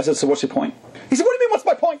 I said, "So what's your point?" He said, "What do you mean, what's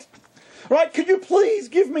my point?" Right? Could you please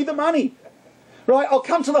give me the money? Right? I'll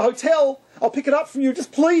come to the hotel. I'll pick it up from you.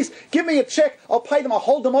 Just please give me a check. I'll pay them. I'll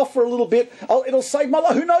hold them off for a little bit. It'll save my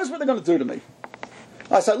life. Who knows what they're going to do to me?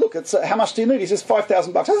 I say, look, it's how much do you need? He says, $5,000. I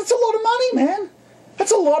said, that's a lot of money, man.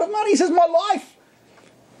 That's a lot of money. He says, my life.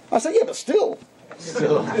 I said, yeah, but still. It's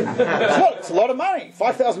a lot of money.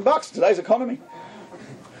 $5,000 in today's economy.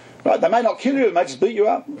 Right, they may not kill you, they may just beat you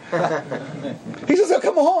up. He says, oh,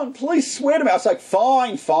 come on, please swear to me. I say,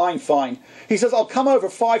 fine, fine, fine. He says, I'll come over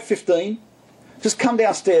 5:15. Just come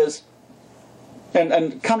downstairs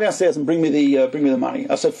and come downstairs and bring me the money.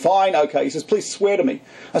 I said, fine, okay. He says, please swear to me.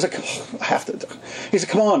 I said, I have to. He said,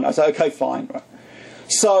 come on. I said, okay, fine. Right.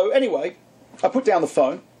 So anyway, I put down the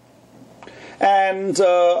phone and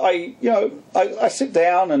I sit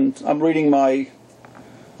down and I'm reading my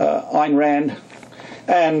Ayn Rand.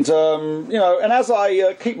 And, and as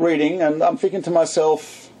I keep reading, and I'm thinking to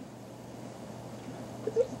myself,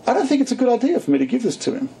 I don't think it's a good idea for me to give this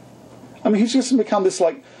to him. I mean, he's just become this,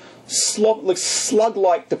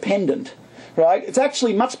 slug-like dependent, right? It's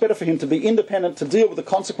actually much better for him to be independent, to deal with the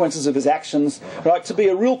consequences of his actions, right? To be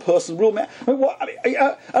a real person, real man.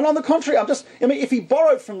 And on the contrary, if he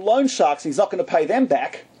borrowed from loan sharks and he's not going to pay them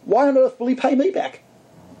back, why on earth will he pay me back?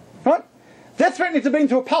 Right? They're threatening to bring him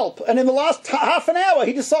to a pulp, and in the last half an hour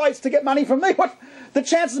he decides to get money from me. What? The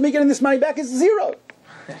chances of me getting this money back is 0.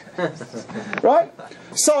 Right?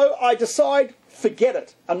 So I decide, forget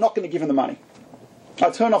it. I'm not going to give him the money. I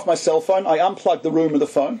turn off my cell phone. I unplug the room of the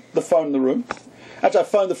phone in the room. As I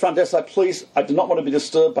phone the front desk, I do not want to be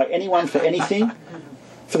disturbed by anyone for anything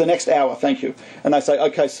for the next hour, thank you. And they say,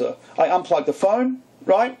 okay, sir. I unplug the phone,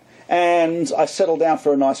 right? And I settle down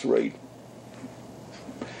for a nice read.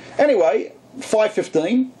 Anyway,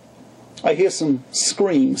 5:15, I hear some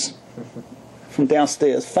screams from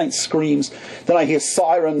downstairs, faint screams. Then I hear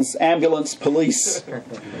sirens, ambulance, police.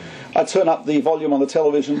 I turn up the volume on the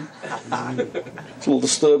television. It's a little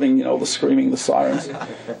disturbing, all the screaming, the sirens.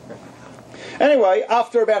 Anyway,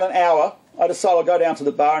 after about an hour, I decide I'll go down to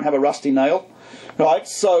the bar and have a rusty nail. Right,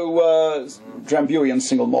 so Drambuie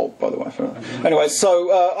single malt, by the way. Anyway,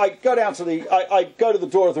 so I go down to I go to the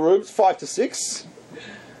door of the room. It's 5 to 6.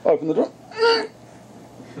 Open the door.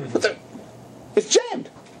 It's jammed.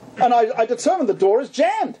 And I determine the door is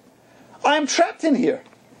jammed. I am trapped in here.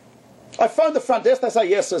 I phone the front desk. They say,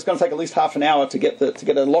 yes, so it's going to take at least half an hour to get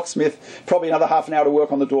a locksmith, probably another half an hour to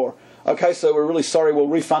work on the door. Okay, so we're really sorry. We'll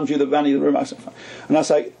refund you the money of the room. And I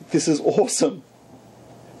say, this is awesome.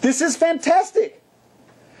 This is fantastic.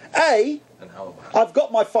 A, I've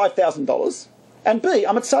got my $5,000. And B,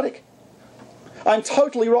 I'm a tzaddik. I'm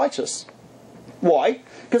totally righteous. Why?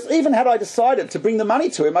 Because even had I decided to bring the money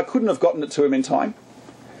to him, I couldn't have gotten it to him in time.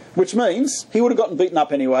 Which means he would have gotten beaten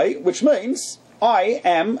up anyway. Which means I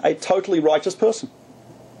am a totally righteous person.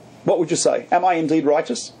 What would you say? Am I indeed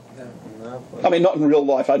righteous? No. I mean, not in real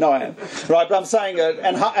life. I know I am. Right? But I'm saying,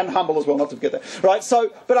 and humble as well, not to forget that. Right?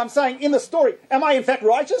 So, but I'm saying in the story, am I in fact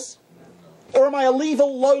righteous? Or am I a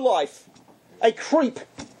legal lowlife? A creep?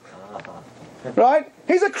 Right?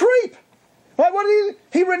 He's a creep. Right, what did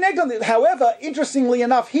he reneged on it. However, interestingly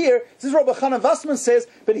enough here, this is Rabbi Chanan Wasserman says,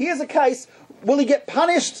 but here's a case, will he get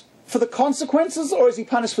punished for the consequences or is he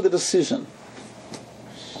punished for the decision?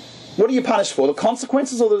 What are you punished for, the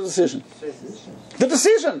consequences or the decision? The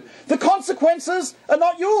decision. The consequences are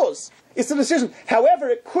not yours. It's the decision. However,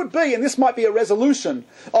 it could be, and this might be a resolution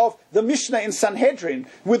of the Mishnah in Sanhedrin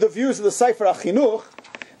with the views of the Sefer HaChinuch,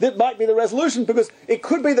 that might be the resolution because it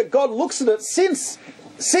could be that God looks at it since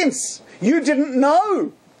you didn't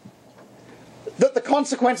know that the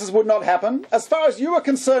consequences would not happen. As far as you are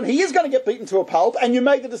concerned, he is going to get beaten to a pulp, and you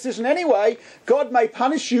made the decision anyway. God may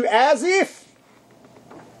punish you as if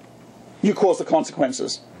you caused the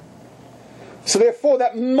consequences. So therefore,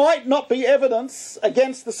 that might not be evidence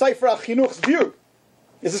against the Sefer HaChinuch's view.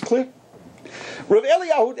 Is this clear? Rav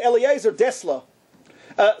Eliyahu Eliezer Dessler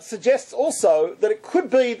suggests also that it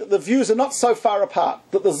could be that the views are not so far apart.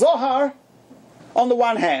 That the Zohar, on the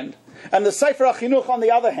one hand, and the Sefer HaChinuch on the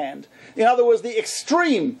other hand, in other words, the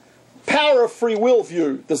extreme power of free will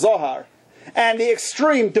view, the Zohar, and the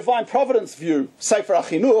extreme divine providence view, Sefer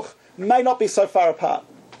HaChinuch, may not be so far apart.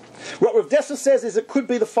 What Rav Dessler says is it could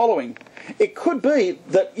be the following. It could be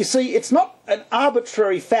that, you see, it's not an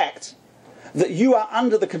arbitrary fact that you are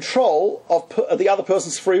under the control of the other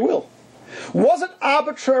person's free will. Was it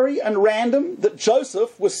arbitrary and random that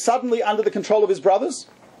Joseph was suddenly under the control of his brothers?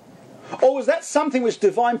 Or was that something which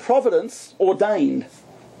divine providence ordained?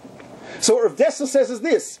 So what Rav Dessler says is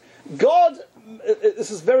this. God,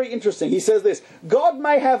 this is very interesting, he says this. God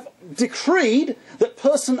may have decreed that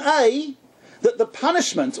person A that the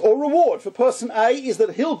punishment or reward for person A is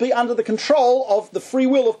that he'll be under the control of the free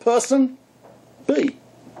will of person B.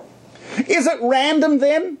 Is it random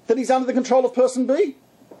then that he's under the control of person B?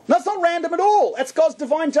 No, it's not random at all. That's God's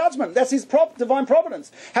divine judgment. That's his divine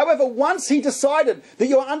providence. However, once he decided that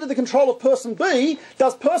you're under the control of person B,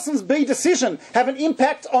 does person's B decision have an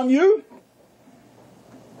impact on you?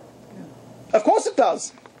 Of course it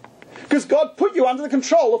does. Because God put you under the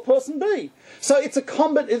control of person B. So it's a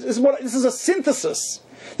this is a synthesis.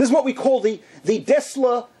 This is what we call the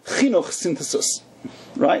Dessler Chinuch synthesis,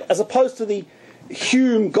 right? As opposed to the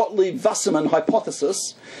Hume, Gottlieb, Wasserman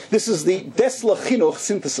hypothesis. This is the Dessler Chinuch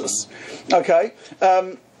synthesis, okay?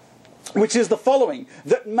 Which is the following: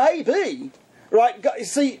 that maybe, right?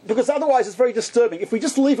 See, because otherwise it's very disturbing. If we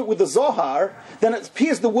just leave it with the Zohar, then it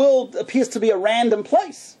appears the world appears to be a random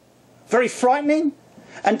place, very frightening,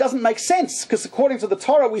 and doesn't make sense, because according to the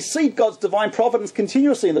Torah, we see God's divine providence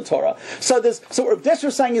continuously in the Torah. So what Becher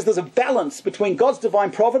is saying is there's a balance between God's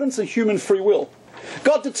divine providence and human free will.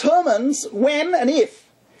 God determines when and if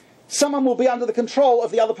someone will be under the control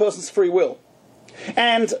of the other person's free will.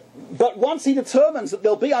 But once he determines that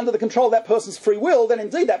they'll be under the control of that person's free will, then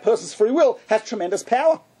indeed that person's free will has tremendous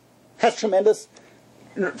power. Has tremendous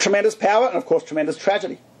power and, of course, tremendous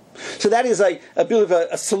tragedy. So that is a bit of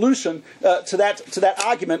a solution to that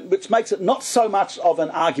argument, which makes it not so much of an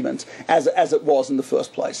argument as it was in the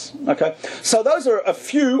first place. Okay, so those are a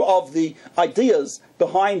few of the ideas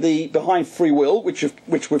behind free will,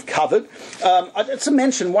 which we've covered. I'd to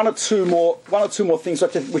mention one or two more things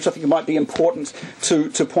which I think might be important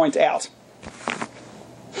to point out,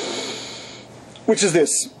 which is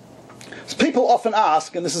this. People often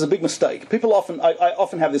ask, and this is a big mistake. I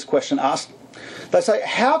often have this question asked. They say,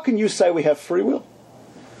 how can you say we have free will?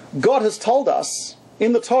 God has told us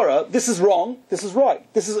in the Torah, this is wrong, this is right,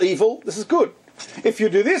 this is evil, this is good. If you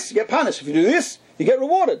do this, you get punished. If you do this, you get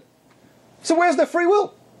rewarded. So where's their free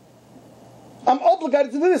will? I'm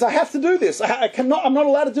obligated to do this. I have to do this. I'm not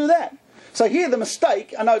allowed to do that. So here the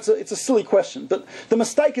mistake, I know it's a silly question, but the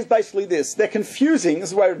mistake is basically this. They're confusing, this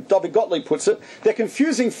is the way David Gottlieb puts it, they're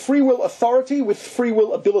confusing free will authority with free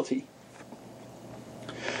will ability.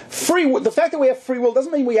 The fact that we have free will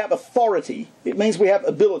doesn't mean we have authority. It means we have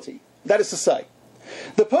ability. That is to say,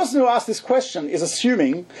 the person who asked this question is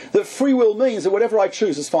assuming that free will means that whatever I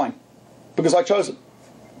choose is fine, because I chose it.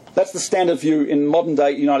 That's the standard view in modern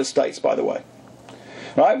day United States, by the way.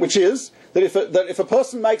 Right? Which is that if a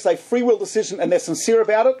person makes a free will decision and they're sincere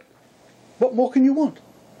about it, what more can you want?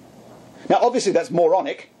 Now, obviously, that's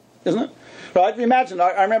moronic, isn't it? Right? Imagine.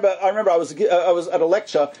 I remember. I was at a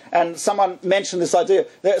lecture and someone mentioned this idea.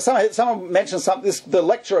 Someone mentioned something. The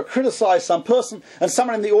lecturer criticised some person, and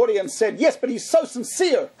someone in the audience said, "Yes, but he's so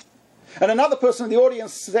sincere." And another person in the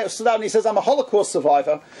audience stood up and he says, "I'm a Holocaust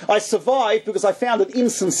survivor. I survived because I found an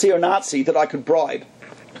insincere Nazi that I could bribe."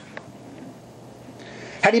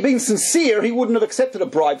 Had he been sincere, he wouldn't have accepted a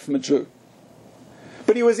bribe from a Jew.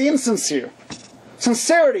 But he was insincere.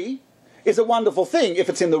 Sincerity is a wonderful thing if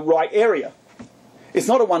it's in the right area. It's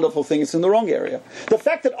not a wonderful thing, it's in the wrong area. The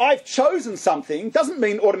fact that I've chosen something doesn't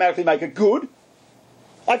mean automatically make it good.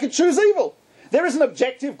 I could choose evil. There is an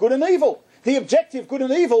objective good and evil. The objective good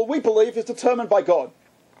and evil, we believe, is determined by God.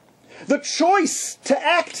 The choice to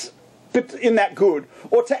act in that good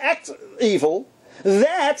or to act evil,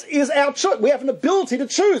 that is our choice. We have an ability to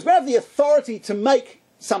choose. We have the authority to make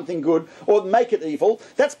something good or make it evil.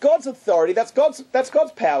 That's God's authority. That's God's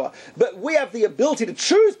power. But we have the ability to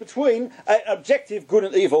choose between an objective good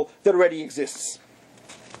and evil that already exists.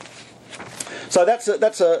 So that's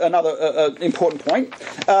another important point.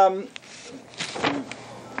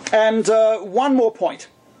 And one more point.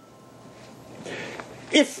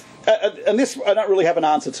 And this I don't really have an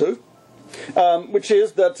answer to, which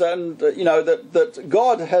is that that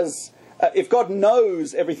God has, if God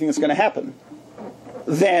knows everything that's going to happen,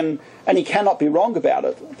 then, and he cannot be wrong about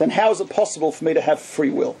it, then how is it possible for me to have free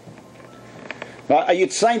will? Right? Are you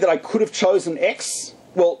saying that I could have chosen X?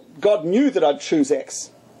 Well, God knew that I'd choose X.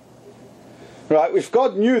 Right? If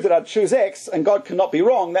God knew that I'd choose X and God cannot be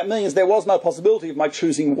wrong, that means there was no possibility of my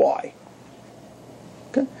choosing Y.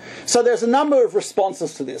 Okay? So there's a number of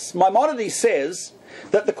responses to this. Maimonides says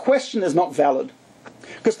that the question is not valid,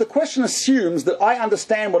 because the question assumes that I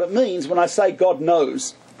understand what it means when I say God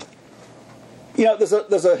knows. You know,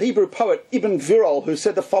 there's a Hebrew poet, Ibn Gvirol, who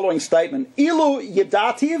said the following statement: Ilu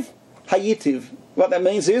yedativ hayitiv. What that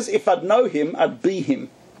means is, if I'd know him, I'd be him.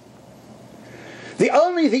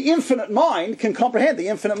 Only the infinite mind can comprehend the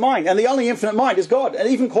infinite mind, and the only infinite mind is God. And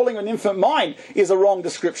even calling an infinite mind is a wrong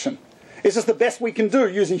description. It's just the best we can do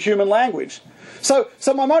using human language. So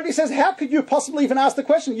Maimonides says, how could you possibly even ask the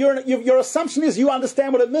question? Your assumption is you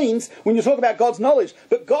understand what it means when you talk about God's knowledge.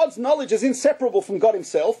 But God's knowledge is inseparable from God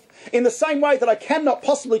himself. In the same way that I cannot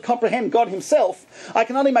possibly comprehend God himself, I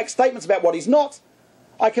can only make statements about what he's not.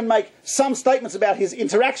 I can make some statements about his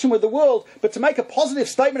interaction with the world, but to make a positive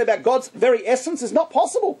statement about God's very essence is not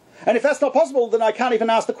possible. And if that's not possible, then I can't even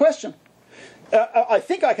ask the question. I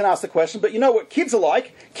think I can ask the question, but you know what kids are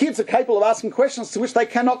like? Kids are capable of asking questions to which they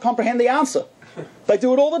cannot comprehend the answer. They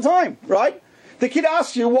do it all the time, right? The kid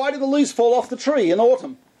asks you, why do the leaves fall off the tree in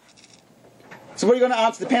autumn? So what are you going to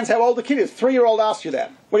answer? Depends how old the kid is. 3-year-old asks you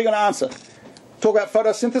that. What are you going to answer? Talk about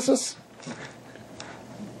photosynthesis?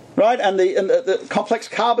 Right, and the complex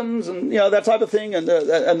carbons and that type of thing, and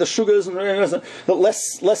the sugars and the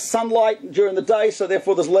less sunlight during the day, so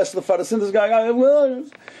therefore there's less of the photosynthesis going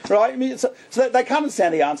on. Right, I mean, so they can't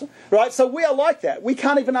understand the answer. Right, so we are like that. We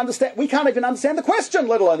can't even understand the question,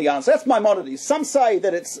 let alone the answer. That's Maimonides. Some say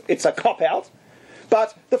that it's a cop out,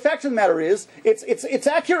 but the fact of the matter is it's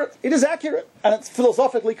accurate. It is accurate, and it's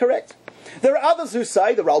philosophically correct. There are others who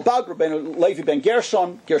say, the Rabbi, Levi ben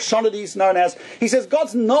Gershon, Gershonides known as, he says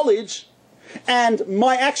God's knowledge and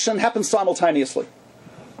my action happen simultaneously.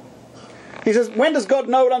 He says, when does God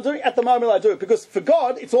know what I'm doing? At the moment I do it. Because for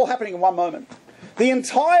God, it's all happening in one moment. The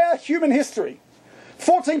entire human history,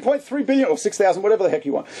 14.3 billion, or 6,000, whatever the heck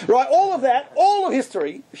you want. Right, all of that, all of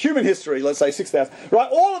history, human history, let's say 6,000. Right,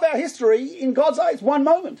 all of our history in God's eye, it's one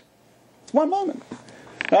moment. It's one moment.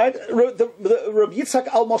 Right? The Rabbi Yitzhak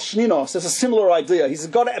Almoshninos has a similar idea. He says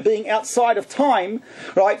God being outside of time,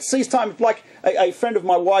 right, sees time like a friend of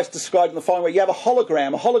my wife's described in the following way. You have a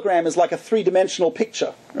hologram. A hologram is like a 3-dimensional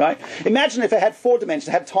picture, right? Imagine if it had 4 dimensions,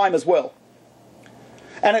 it had time as well.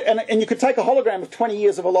 And you could take a hologram of 20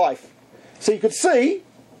 years of a life. So you could see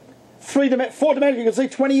 4 dimensions, you could see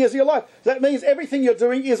 20 years of your life. That means everything you're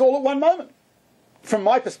doing is all at one moment, from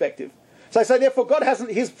my perspective. So therefore God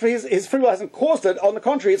hasn't, his free will hasn't caused it. On the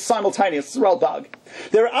contrary, it's simultaneous. It's a real bug.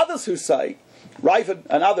 There are others who say, Ravid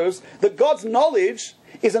and others, that God's knowledge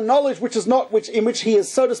is a knowledge in which he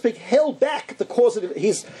has, so to speak, held back the causative.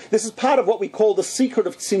 This is part of what we call the secret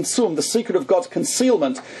of tzimtzum, the secret of God's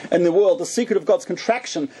concealment in the world, the secret of God's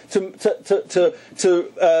contraction to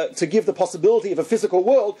give the possibility of a physical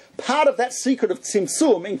world. Part of that secret of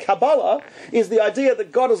tzimtzum in Kabbalah is the idea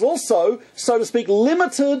that God has also, so to speak,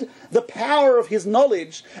 limited the power of his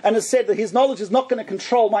knowledge and has said that his knowledge is not going to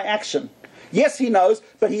control my action. Yes, he knows,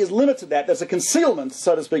 but he has limited that. There's a concealment,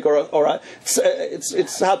 so to speak,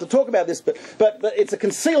 it's hard to talk about this, but it's a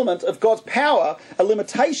concealment of God's power, a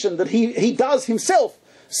limitation that he does himself,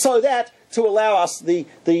 so that to allow us the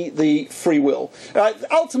free will.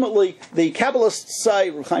 Ultimately, the Kabbalists say,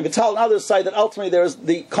 Chaim Vital and others say that ultimately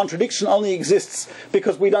the contradiction only exists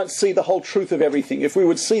because we don't see the whole truth of everything. If we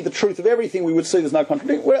would see the truth of everything, we would see there's no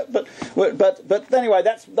contradiction. But anyway,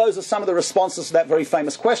 those are some of the responses to that very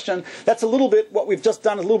famous question. That's a little bit what we've just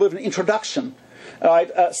done, a little bit of an introduction.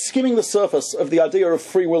 Skimming the surface of the idea of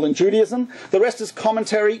free will in Judaism. The rest is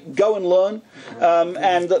commentary. Go and learn.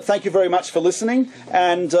 And thank you very much for listening.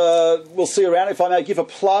 And we'll see you around. If I may give a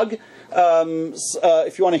plug,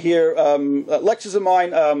 if you want to hear lectures of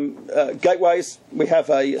mine, Gateways, we have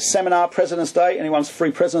a seminar, President's Day. Anyone's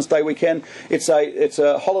free President's Day weekend. It's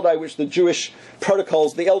a holiday which the Jewish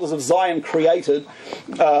protocols, the elders of Zion created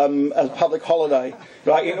as a public holiday,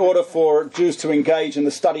 right, in order for Jews to engage in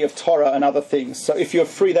the study of Torah and other things. So if you're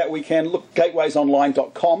free that weekend, look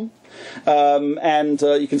gatewaysonline.com. And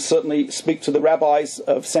you can certainly speak to the rabbis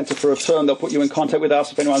of Center for Return. They'll put you in contact with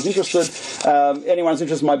us if anyone's interested. Anyone's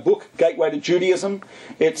interested in my book, Gateway to Judaism.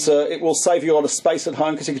 It will save you a lot of space at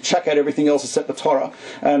home because you can check out everything else except the Torah.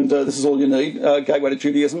 And this is all you need, Gateway to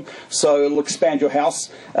Judaism. So it'll expand your house.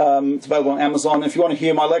 It's available on Amazon. If you want to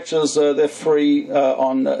hear my lectures, they're free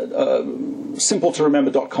on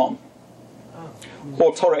simpletoremember.com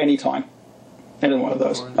or Torah Anytime. Any one of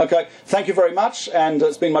those. Okay, thank you very much, and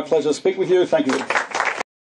it's been my pleasure to speak with you. Thank you.